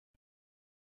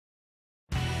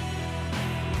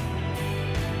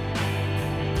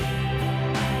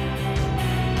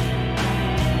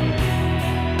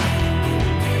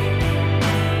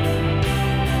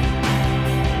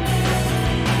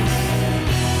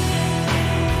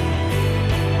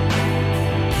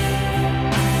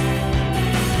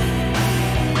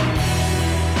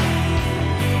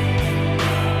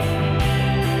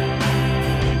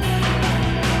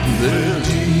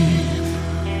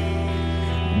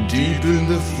Deep in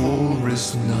the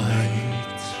forest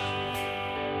night,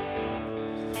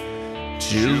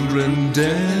 children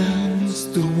dance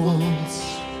the waltz.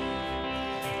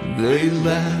 They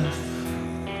laugh,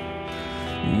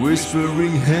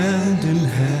 whispering hand in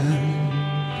hand.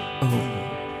 Oh,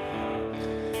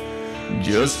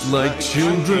 just like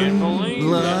children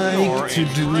like to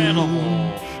do.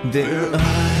 Their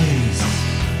eyes,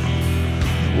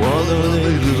 what are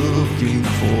they looking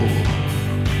for?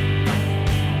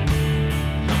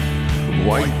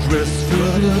 White dress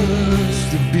flutters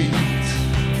the beat,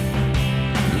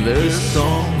 their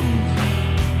song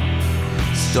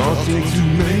starting to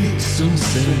make some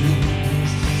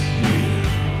sense.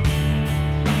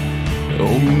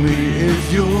 Only if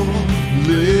you're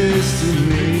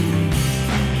listening.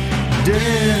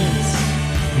 Dance,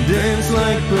 dance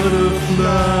like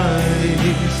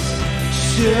butterflies.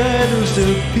 Shadows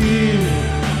appear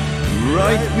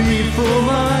right before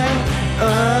my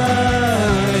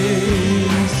eyes.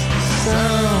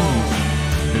 Sound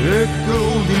echo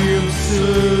the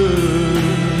absurd.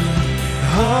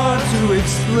 Hard to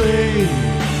explain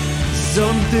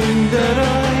something that I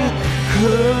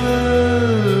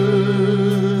heard.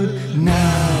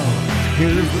 Now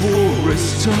in the forest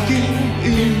talking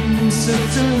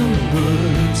insects and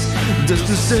birds, does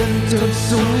the scent of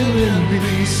soil and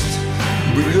beast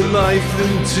breathe life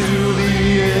into the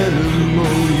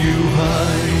animal you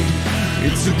hide?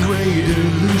 It's a great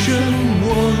illusion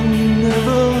one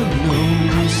never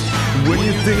knows. When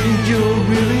you think you're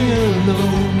really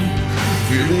alone,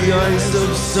 feel the eyes of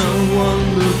someone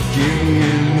looking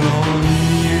in on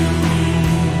you.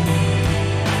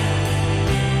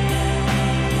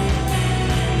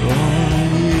 On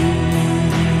you.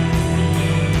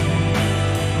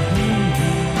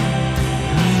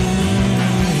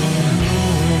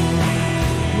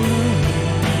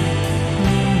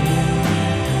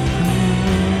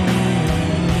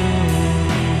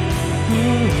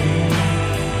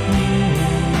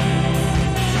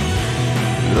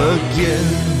 Again,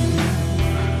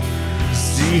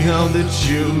 see how the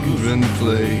children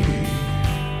play.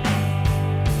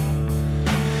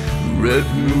 Red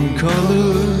moon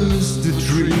colors the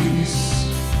trees,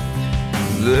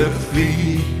 their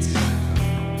feet,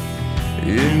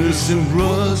 innocent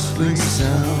rustling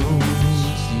sounds.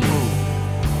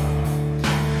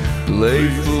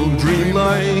 Playful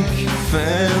dreamlike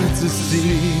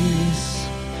fantasies.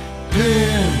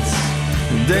 Hands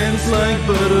dance like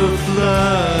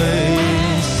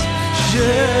butterflies.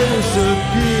 Shadows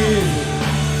appear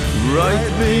right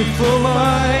before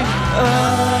my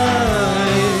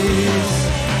eyes.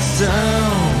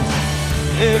 Sound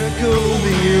echo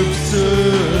the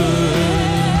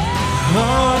absurd.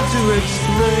 Hard to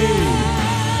explain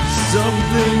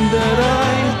something that I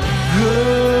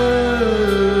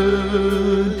heard.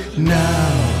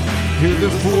 Now hear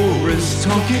the forest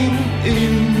talking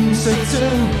insects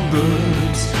and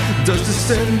birds. Does the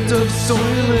scent of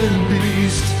soil and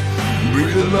beast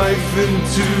breathe life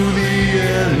into the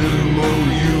animal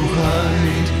you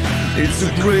hide? It's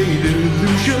a great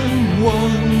illusion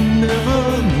one never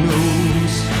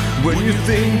knows. When you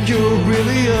think you're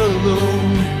really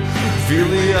alone, feel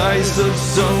the eyes of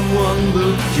someone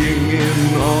looking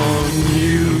in on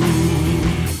you.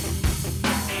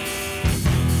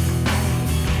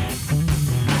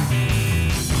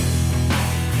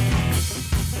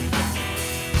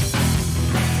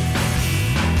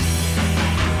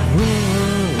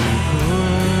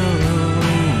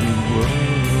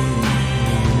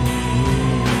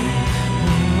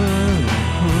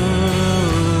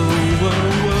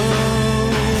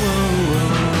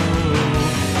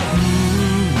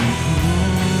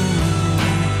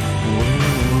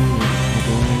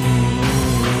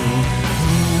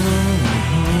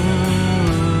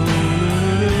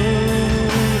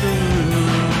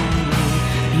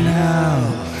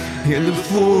 In the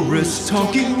forest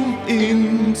talking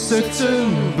insects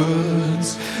and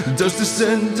birds, does the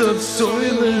scent of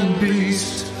soil and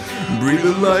beast breathe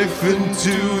life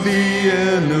into the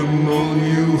animal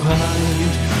you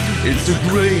hide? It's a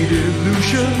great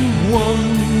illusion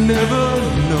one never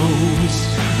knows.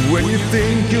 When you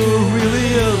think you're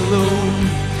really alone,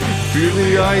 feel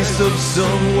the eyes of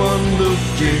someone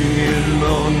looking in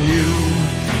on you.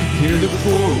 Hear the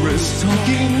forest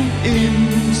talking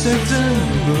insects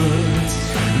and birds,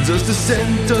 does the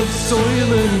scent of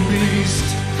soil and beast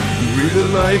breathe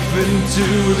life into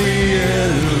the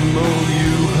animal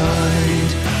you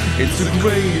hide? It's a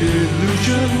great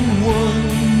illusion one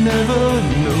never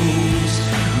knows.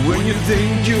 When you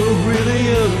think you're really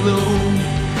alone,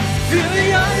 feel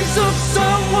the eyes of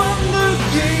someone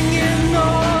looking in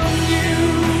on you.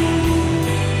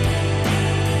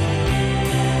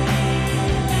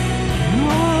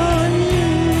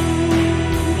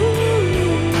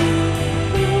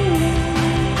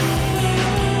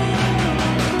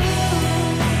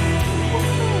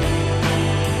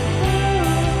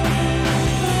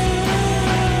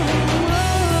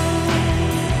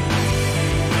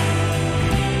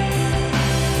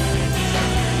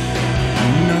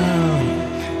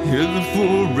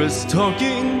 forest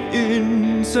talking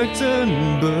insects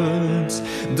and birds?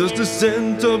 Does the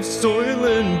scent of soil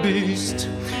and beast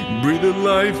breathe a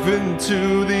life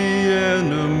into the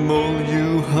animal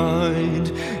you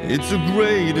hide? It's a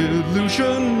great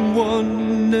illusion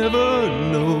one never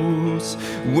knows.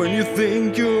 When you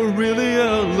think you're really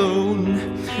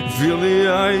alone, feel the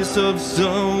eyes of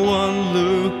someone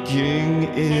looking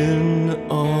in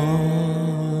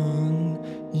on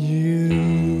you.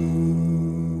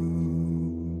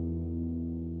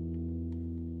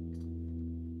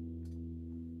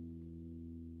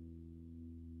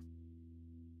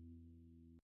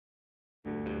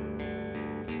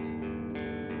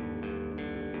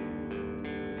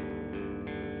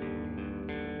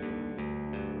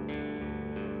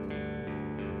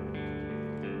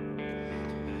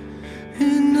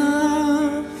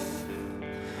 Enough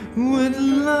with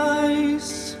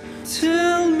lies,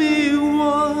 tell me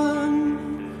one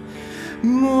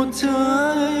more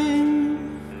time.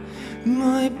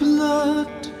 My blood,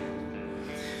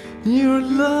 your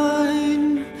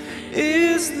line,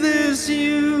 is this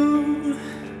you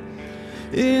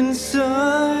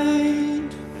inside?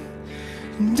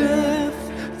 Death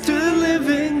to the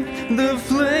living, the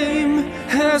flame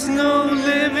has no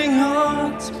living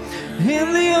heart.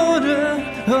 In the order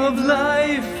of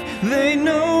life, they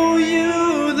know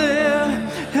you there.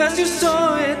 As you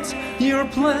saw it, your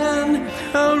plan,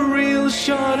 a real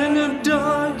shot in the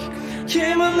dark,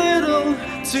 came a little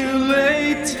too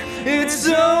late. It's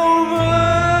over.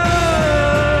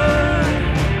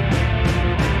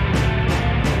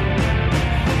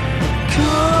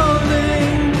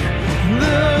 Calling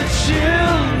the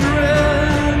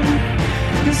children,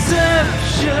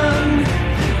 deception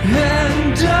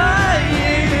and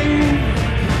dying,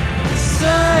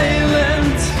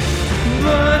 silent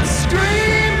but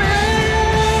screaming.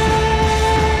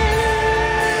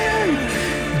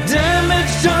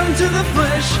 Damage done to the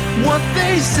flesh, what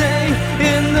they say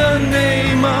in the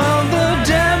name of the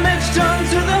damage done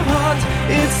to the heart.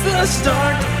 It's the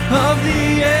start of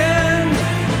the end.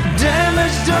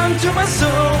 Damage done to my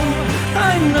soul,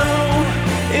 I know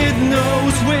it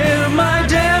knows where. My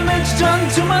damage done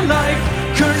to my life,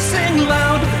 cursing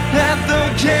loud at the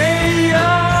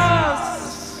chaos.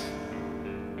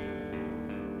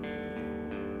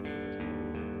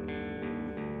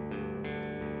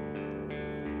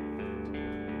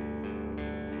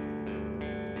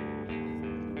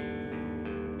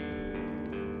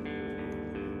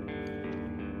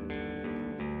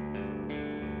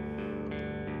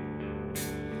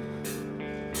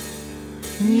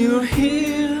 You're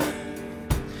here,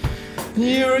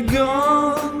 you're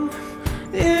gone,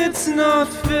 it's not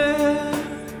fair.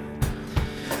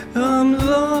 I'm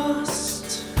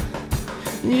lost,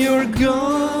 you're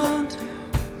God,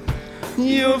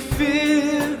 your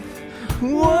fear,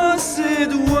 was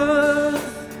it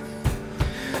worth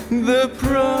the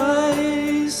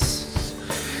price?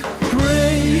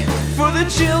 Pray for the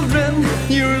children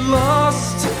you're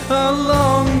lost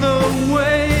along the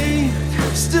way.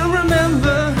 Still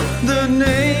remember the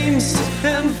names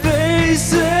and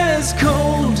faces,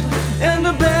 cold and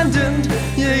abandoned.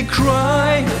 They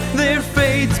cry their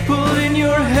fates put in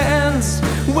your hands.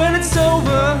 When it's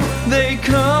over, they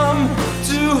come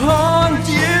to haunt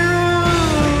you.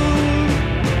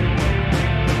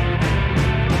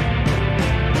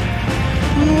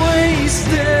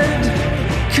 Wasted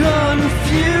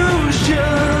confusion,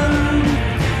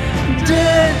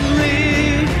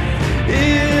 deadly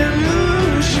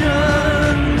illusion,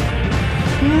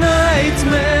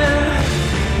 nightmare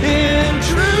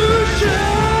intrusion.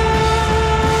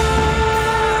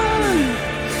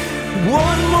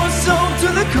 One more soul to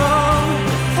the call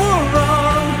for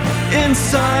all. In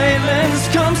silence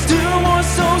comes two more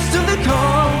souls to the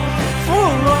call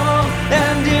for all.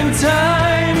 And in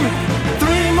time,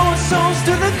 three more souls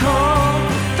to the call.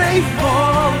 They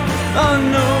fall,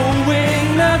 unknowing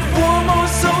that four more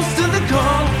souls to the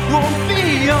call won't be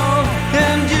all,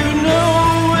 and you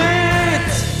know it.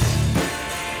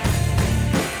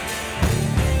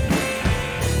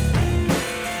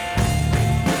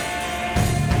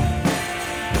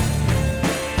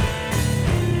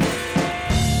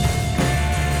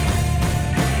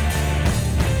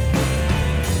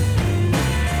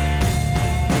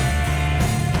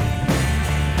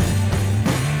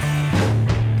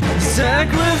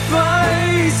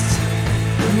 Sacrifice,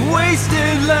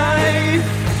 wasted life,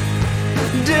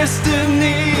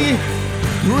 destiny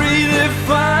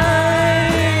redefined.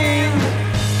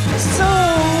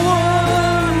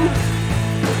 Someone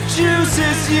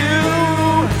chooses you,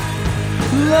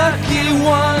 lucky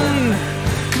one.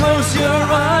 Close your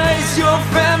eyes, your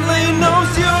family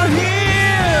knows you're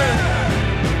here.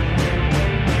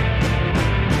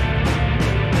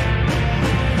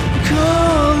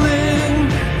 calling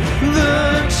the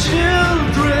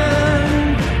children,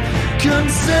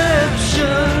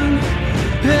 conception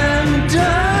and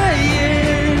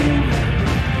dying,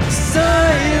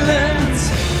 silent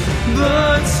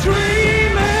but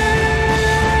screaming,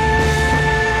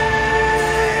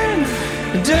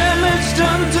 damage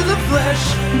done to the flesh,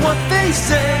 what they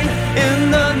say in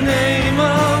the name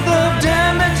of the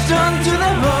damage done to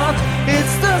the heart,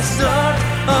 it's the start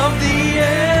of the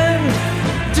end,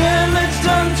 damage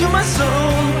done to my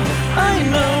soul, I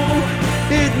know,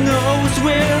 it knows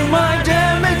where my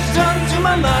damage done to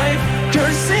my life,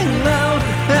 cursing loud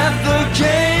at the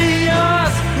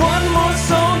chaos, one more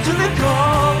soul to the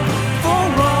call, for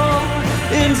all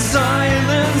inside.